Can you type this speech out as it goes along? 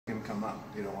Can come up.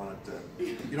 You don't want it to.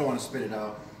 You don't want to spit it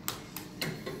out.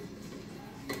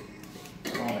 I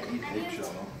don't want to eat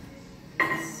eggshell though.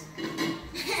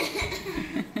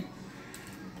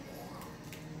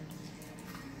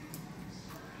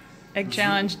 Egg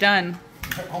challenge done.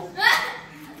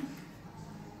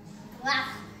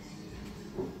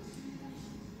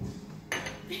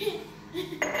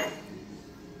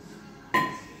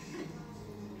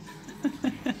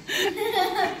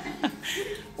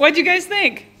 What'd you guys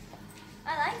think?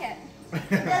 I like it.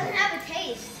 It doesn't have a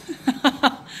taste.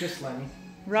 Just Lenny.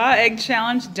 Raw egg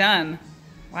challenge done.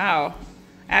 Wow.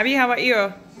 Abby, how about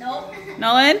you? Nope.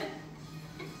 Nolan?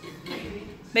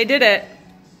 They did it.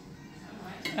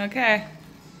 Okay.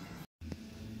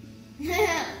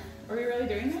 Are we really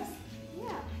doing this?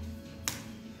 Yeah.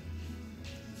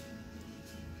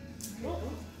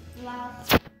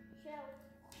 Love.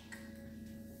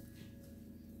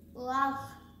 Love.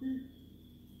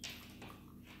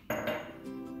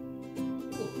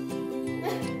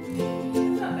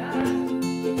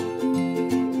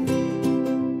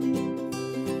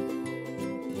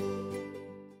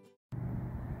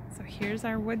 So here's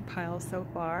our wood pile so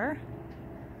far.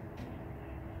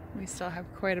 We still have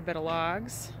quite a bit of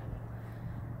logs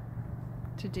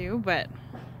to do, but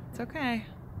it's okay.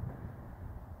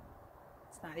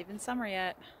 It's not even summer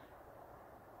yet.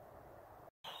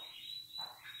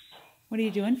 What are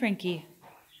you doing, Frankie?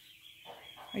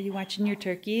 Are you watching your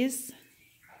turkeys?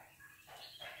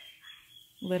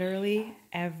 Literally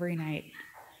every night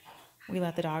we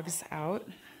let the dogs out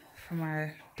from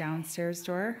our downstairs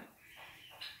door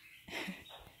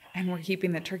and we're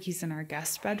keeping the turkeys in our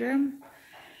guest bedroom.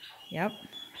 Yep.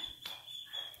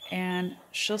 And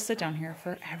she'll sit down here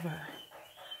forever.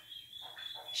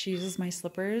 She uses my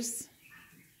slippers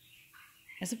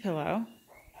as a pillow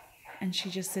and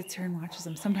she just sits here and watches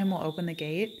them. Sometimes we'll open the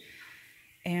gate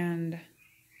and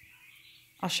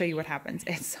I'll show you what happens.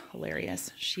 It's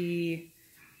hilarious. She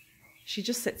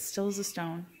just sits still as a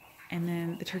stone, and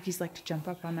then the turkeys like to jump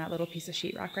up on that little piece of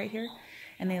sheetrock right here,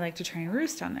 and they like to try and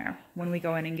roost on there when we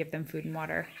go in and give them food and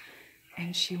water.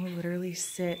 And she will literally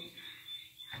sit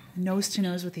nose to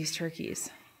nose with these turkeys.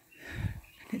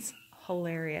 It's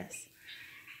hilarious.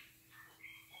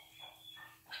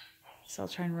 So I'll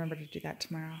try and remember to do that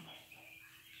tomorrow.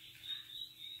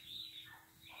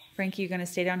 Frankie, you gonna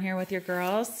stay down here with your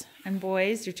girls and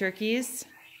boys, your turkeys?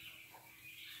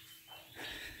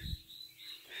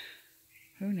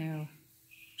 Who knew?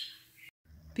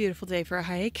 Beautiful day for a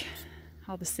hike.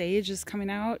 All the sage is coming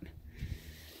out.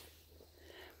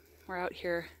 We're out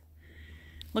here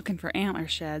looking for antler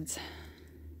sheds.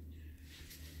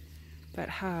 But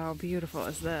how beautiful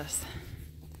is this?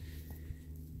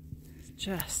 It's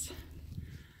just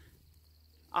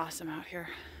awesome out here.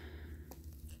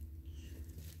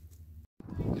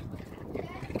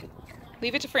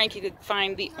 Leave it to Frankie to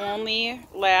find the only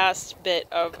last bit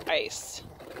of ice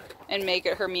and make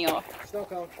it her meal. Snow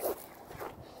cone.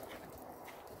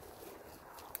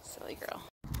 Silly girl.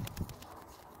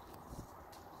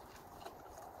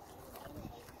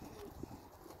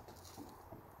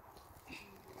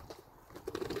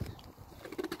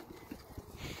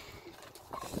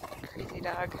 Crazy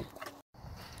dog.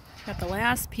 Got the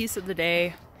last piece of the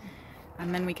day,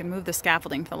 and then we can move the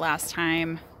scaffolding for the last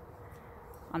time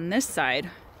on this side.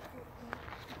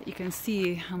 You can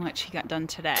see how much he got done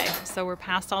today. So we're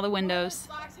past all the windows.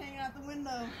 Socks hanging out the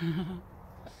window.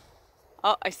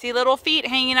 Oh, I see little feet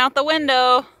hanging out the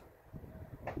window.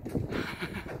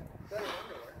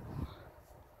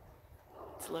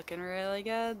 It's looking really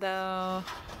good though.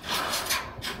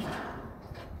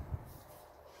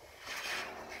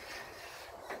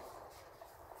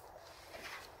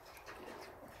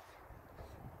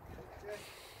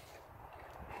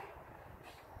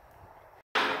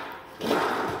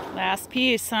 Last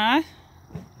piece, huh?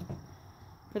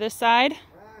 For this side?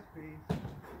 Last piece.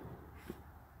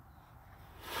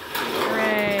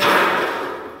 Hooray.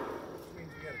 Which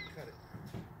means we gotta cut it.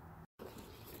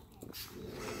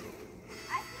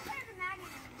 I think there's a magnet.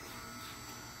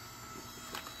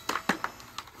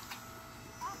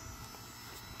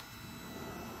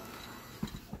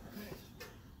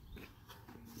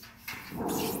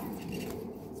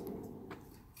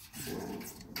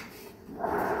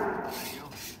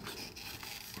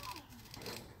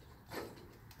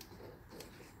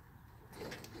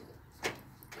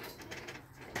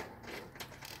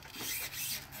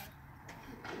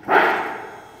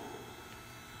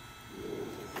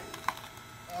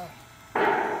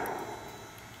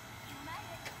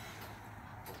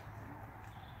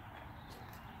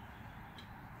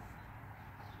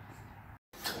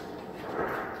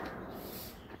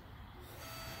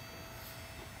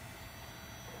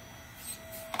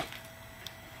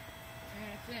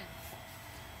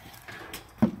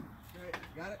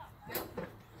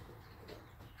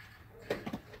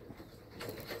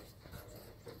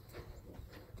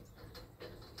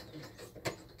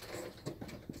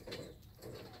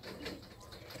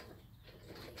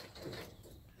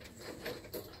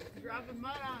 the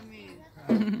mud on me.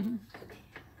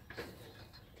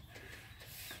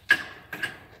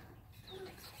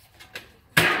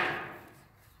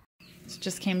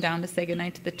 Just came down to say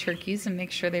goodnight to the turkeys and make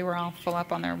sure they were all full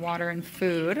up on their water and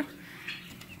food.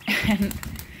 And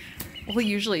we'll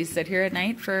usually sit here at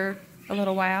night for a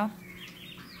little while.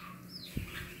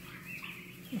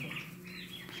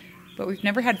 But we've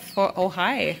never had oh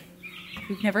hi.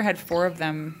 We've never had 4 of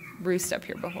them roost up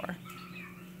here before.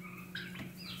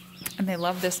 And they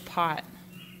love this pot.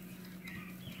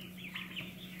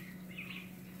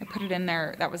 I put it in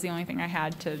there. That was the only thing I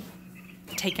had to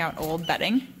take out old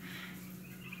bedding.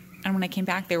 And when I came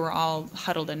back, they were all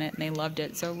huddled in it and they loved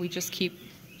it. So we just keep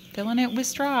filling it with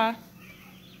straw.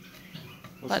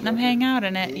 Letting them hang out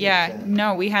in it. Yeah,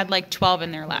 no, we had like 12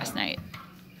 in there last night.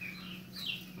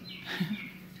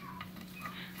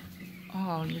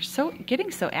 Oh, you're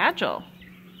getting so agile.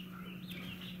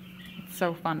 It's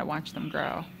so fun to watch them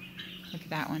grow. Look at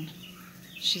that one.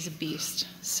 She's a beast.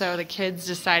 So the kids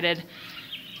decided,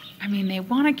 I mean, they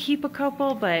want to keep a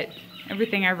couple, but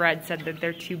everything I've read said that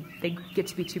they get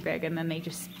to be too big and then they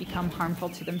just become harmful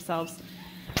to themselves.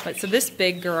 But so this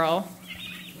big girl,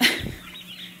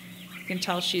 you can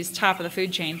tell she's top of the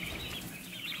food chain.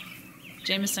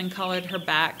 Jameson colored her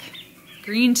back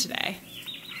green today.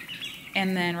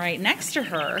 And then right next to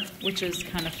her, which is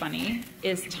kind of funny,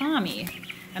 is Tommy.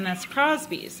 And that's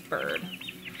Crosby's bird,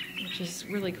 which is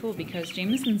really cool because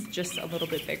Jameson's just a little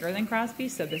bit bigger than Crosby,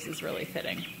 so this is really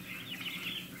fitting.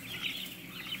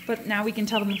 But now we can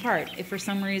tell them apart. If for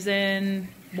some reason,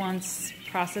 once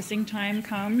processing time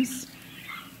comes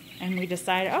and we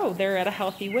decide, oh, they're at a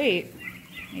healthy weight,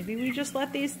 maybe we just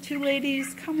let these 2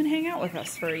 ladies come and hang out with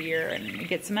us for a year and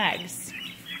get some eggs.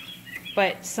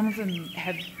 But some of them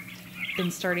have been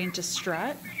starting to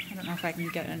strut. I don't know if I can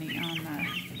get any on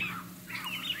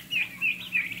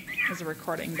as a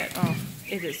recording, but oh,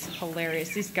 it is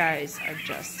hilarious. These guys are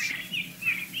just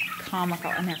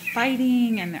comical and they're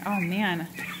fighting and oh man,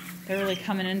 they're really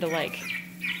coming into like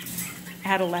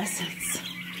adolescence.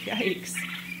 Yikes.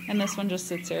 And this one just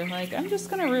sits here like, I'm just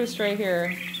gonna roost right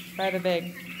here by the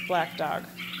big black dog.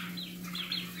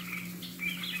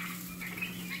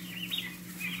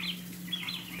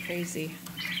 Crazy.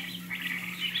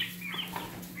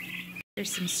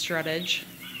 There's some struttage.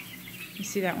 You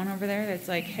see that one over there? That's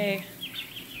like, hey,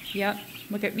 yep,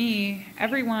 look at me.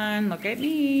 Everyone, look at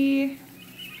me.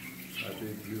 My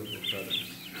big, beautiful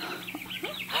feathers.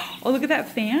 Oh, look at that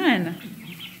fan.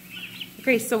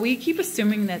 Okay, so we keep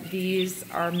assuming that these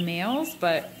are males,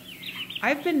 but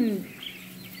I've been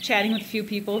chatting with a few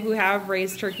people who have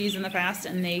raised turkeys in the past,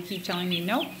 and they keep telling me,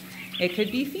 nope, it could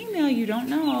be female. You don't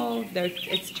know.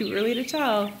 It's too early to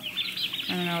tell.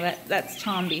 I don't know. That's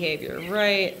Tom behavior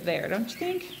right there, don't you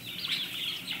think?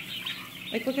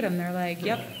 Like, look at them. They're like,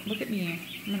 yep, look at me.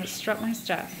 I'm going to strut my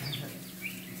stuff.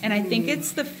 And I think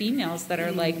it's the females that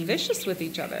are, like, vicious with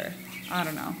each other. I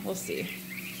don't know. We'll see.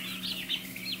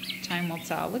 Time will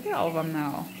tell. Look at all of them,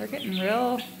 though. They're getting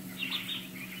real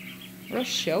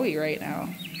showy right now.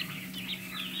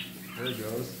 There it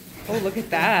goes. Oh, look at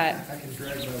that. I can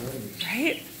drag my wings.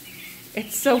 Right?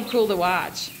 It's so cool to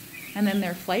watch. And then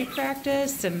their flight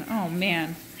practice, and oh,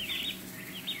 man.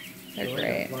 They're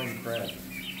great. Flying crab.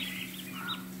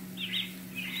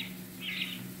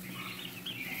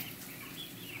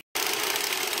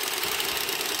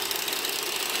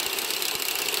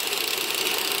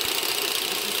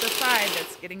 The side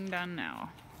that's getting done now.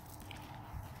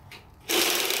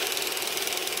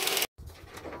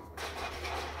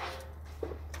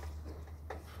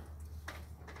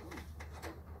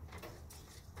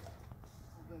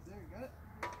 There, you got it?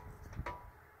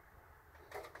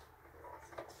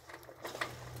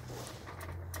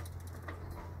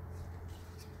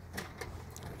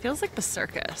 Feels like the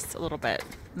circus a little bit,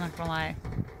 I'm not gonna lie.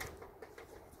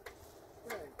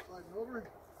 Right, sliding over.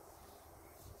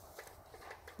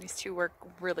 These two work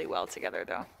really well together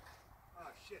though.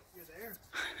 Oh shit, you're there?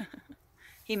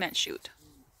 He meant shoot.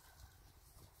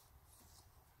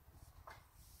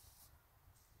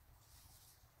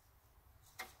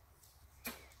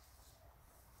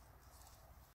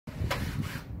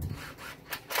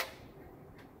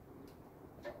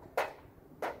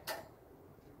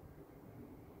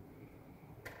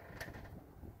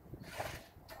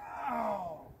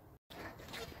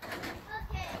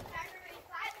 Okay, time to read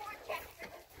 5 more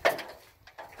chapters.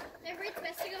 Never it's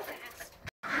best to go fast.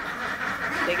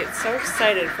 They get so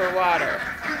excited for water.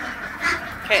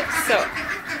 Okay, so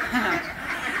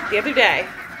the other day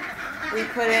we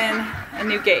put in a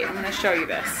new gate. I'm going to show you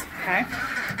this, okay?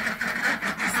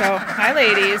 So, hi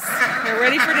ladies, they're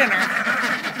ready for dinner.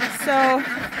 So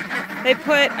they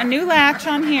put a new latch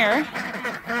on here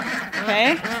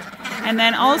Okay? And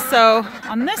then also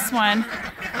on this one,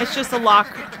 it's just a lock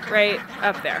right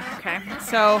up there. Okay?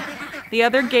 So the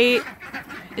other gate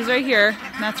is right here,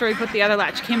 and that's where we put the other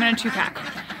latch. Came in a 2-pack.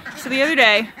 So the other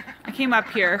day, I came up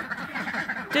here,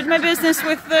 did my business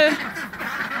with the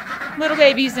little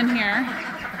babies in here,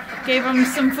 gave them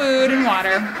some food and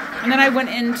water, and then I went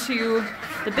into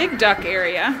the big duck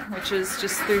area, which is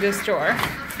just through this door,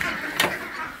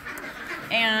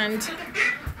 and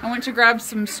I went to grab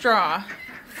some straw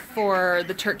for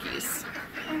the turkeys,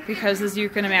 because as you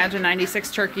can imagine,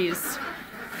 96 turkeys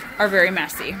are very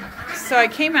messy. So I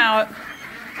came out,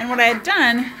 and what I had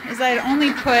done is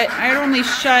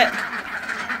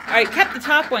I kept the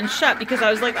top one shut because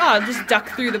I was like, oh, I'll just duck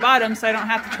through the bottom so I don't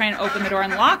have to try and open the door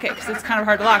and lock it, because it's kind of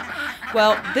hard to lock.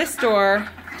 Well, this door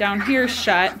down here is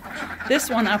shut. This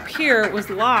one up here was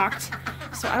locked,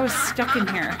 so I was stuck in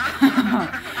here.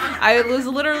 I was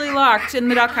literally locked in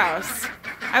the duck house.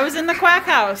 I was in the quack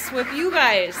house with you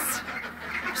guys.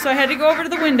 So I had to go over to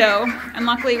the window, and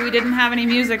luckily we didn't have any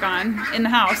music on in the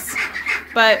house.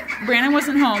 But Brandon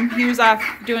wasn't home. He was off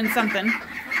doing something.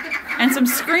 And some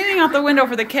screaming out the window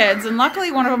for the kids, and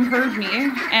luckily one of them heard me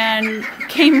and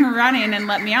came running and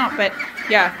let me out. But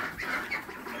yeah,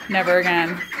 never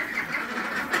again.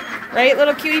 Right,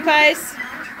 little cutie pies?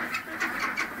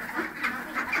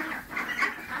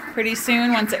 Pretty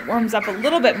soon, once it warms up a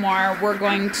little bit more, we're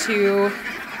going to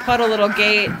put a little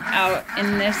gate out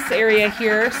in this area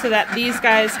here so that these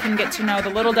guys can get to know the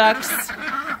little ducks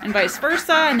and vice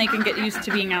versa, and they can get used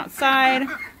to being outside.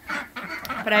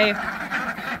 But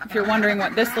if you're wondering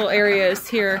what this little area is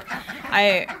here,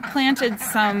 I planted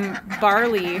some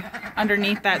barley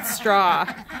underneath that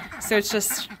straw. So it's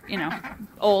just, you know,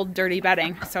 old dirty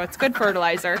bedding. So it's good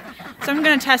fertilizer. So I'm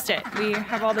gonna test it. We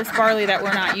have all this barley that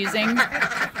we're not using.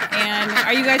 And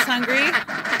are you guys hungry?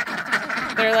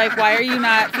 They're like, why are you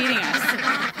not feeding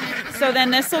us? So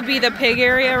then this will be the pig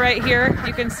area right here.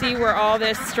 You can see where all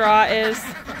this straw is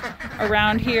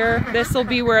around here. This will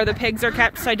be where the pigs are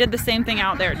kept. So I did the same thing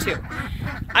out there too.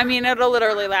 I mean, it'll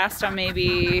literally last on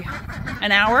maybe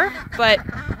an hour, but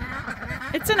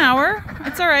it's an hour.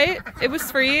 It's all right. It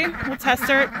was free. We'll test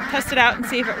it out and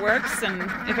see if it works. And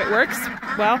if it works,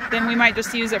 well, then we might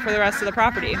just use it for the rest of the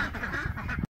property.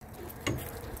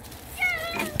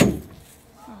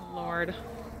 Oh, Lord.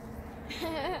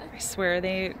 I swear,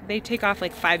 they take off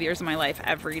like 5 years of my life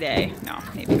every day. No,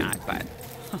 maybe not, but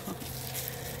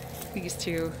these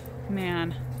two,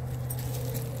 man,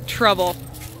 trouble.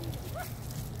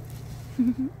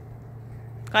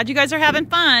 Glad you guys are having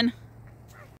fun.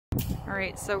 All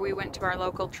right, so we went to our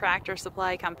local tractor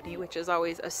supply company, which is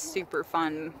always a super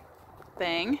fun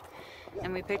thing.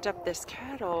 And we picked up this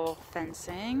cattle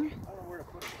fencing.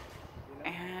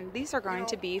 And these are going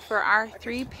to be for our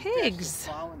 3 pigs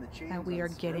that we are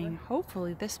getting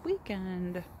hopefully this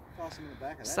weekend.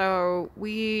 So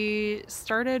we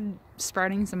started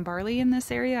sprouting some barley in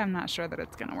this area. I'm not sure that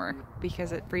it's gonna work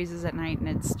because it freezes at night and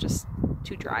it's just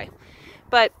too dry.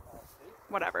 But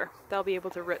whatever, they'll be able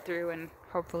to root through and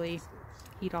hopefully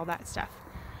eat all that stuff.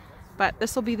 But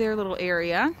this will be their little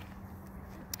area.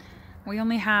 We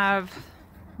only have,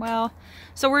 well,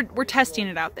 so we're testing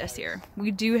it out this year.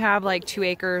 We do have like 2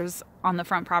 acres on the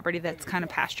front property that's kind of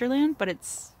pasture land, but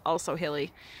it's also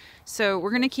hilly. So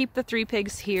we're gonna keep the 3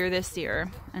 pigs here this year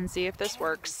and see if this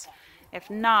works. If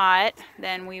not,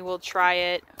 then we will try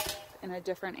it in a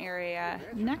different area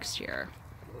next year.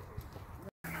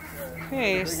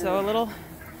 Okay, so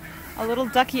a little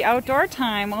ducky outdoor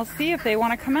time. We'll see if they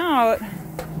want to come out.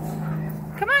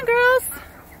 Come on, girls.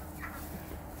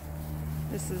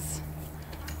 This is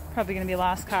probably going to be a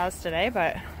lost cause today,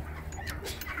 but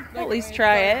we'll at least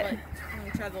try it.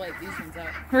 We try to light these ones up.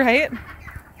 Right?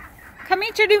 Come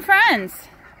meet your new friends.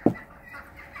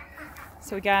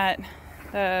 So we got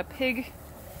the pig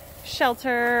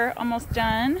shelter almost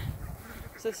done.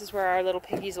 So this is where our little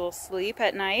piggies will sleep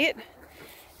at night.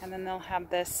 And then they'll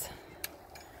have this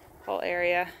whole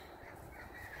area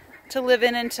to live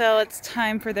in until it's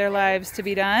time for their lives to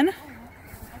be done.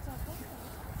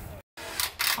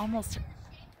 Almost,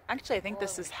 actually I think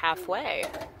this is halfway.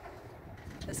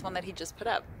 This one that he just put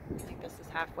up, I think this is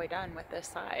halfway done with this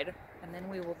side. And then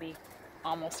we will be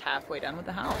almost halfway done with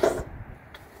the house.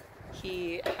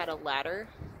 He had a ladder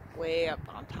way up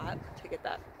on top to get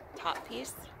that top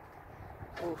piece.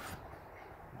 Oof.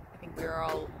 I think we were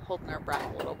all holding our breath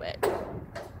a little bit.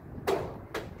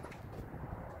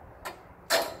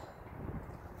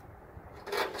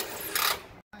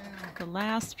 The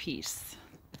last piece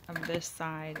of this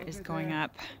side is going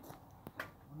up.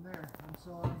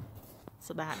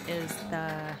 So that is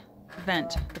the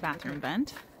vent, the bathroom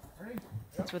vent.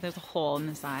 That's where there's a hole in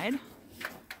the side.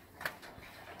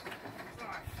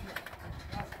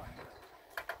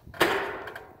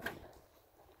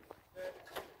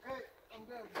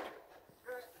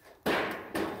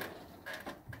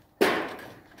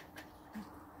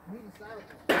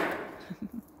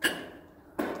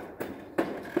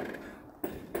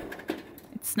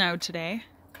 snowed today.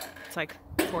 It's like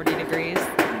 40 degrees.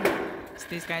 So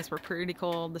these guys were pretty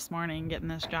cold this morning getting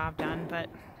this job done, but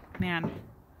man,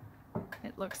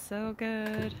 it looks so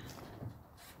good.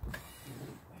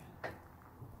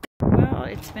 Well,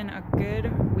 it's been a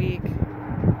good week.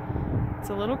 It's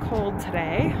a little cold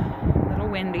today, a little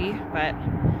windy, but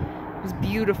it was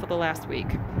beautiful the last week,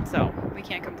 so we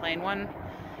can't complain.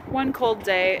 One cold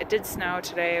day. It did snow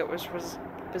today. It was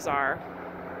bizarre.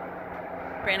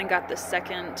 Brandon got the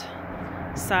second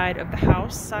side of the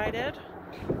house sided,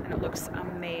 and it looks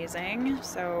amazing,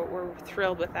 so we're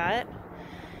thrilled with that.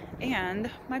 And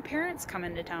my parents come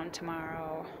into town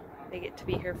tomorrow. They get to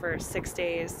be here for 6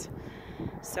 days,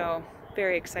 so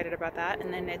very excited about that.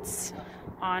 And then it's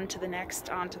on to the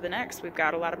next. We've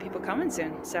got a lot of people coming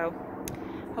soon, so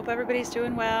hope everybody's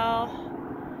doing well,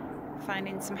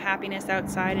 finding some happiness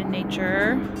outside in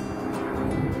nature.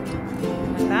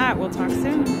 With that, we'll talk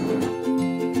soon.